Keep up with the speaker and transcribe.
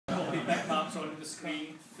bitmaps onto the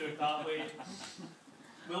screen, do it that way.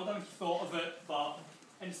 Well done if you thought of it, but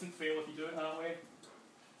instant fail if you do it that way.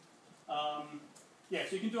 Yeah,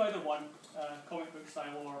 so you can do either one, comic book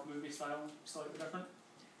style or movie style, slightly different.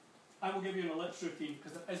 I will give you an ellipse routine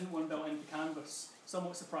because there isn't one built into Canvas,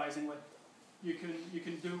 somewhat surprisingly. You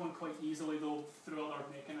can do one quite easily though through other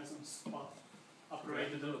mechanisms, but I'll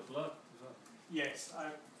provide to do the blood. Yes,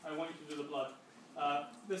 I want you to do the blood.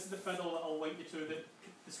 This is the fiddle that I'll link you to that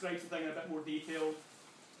describes the thing in a bit more detail,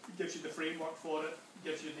 gives you the framework for it,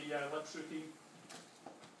 gives you the ellipse routine.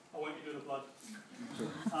 I want you to do the blood.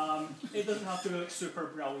 It doesn't have to be like super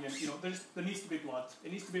brilliant, you know. There needs to be blood.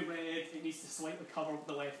 It needs to be red. It needs to slightly cover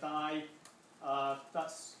the left eye.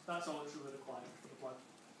 That's all that's really required for the blood.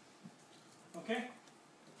 Okay.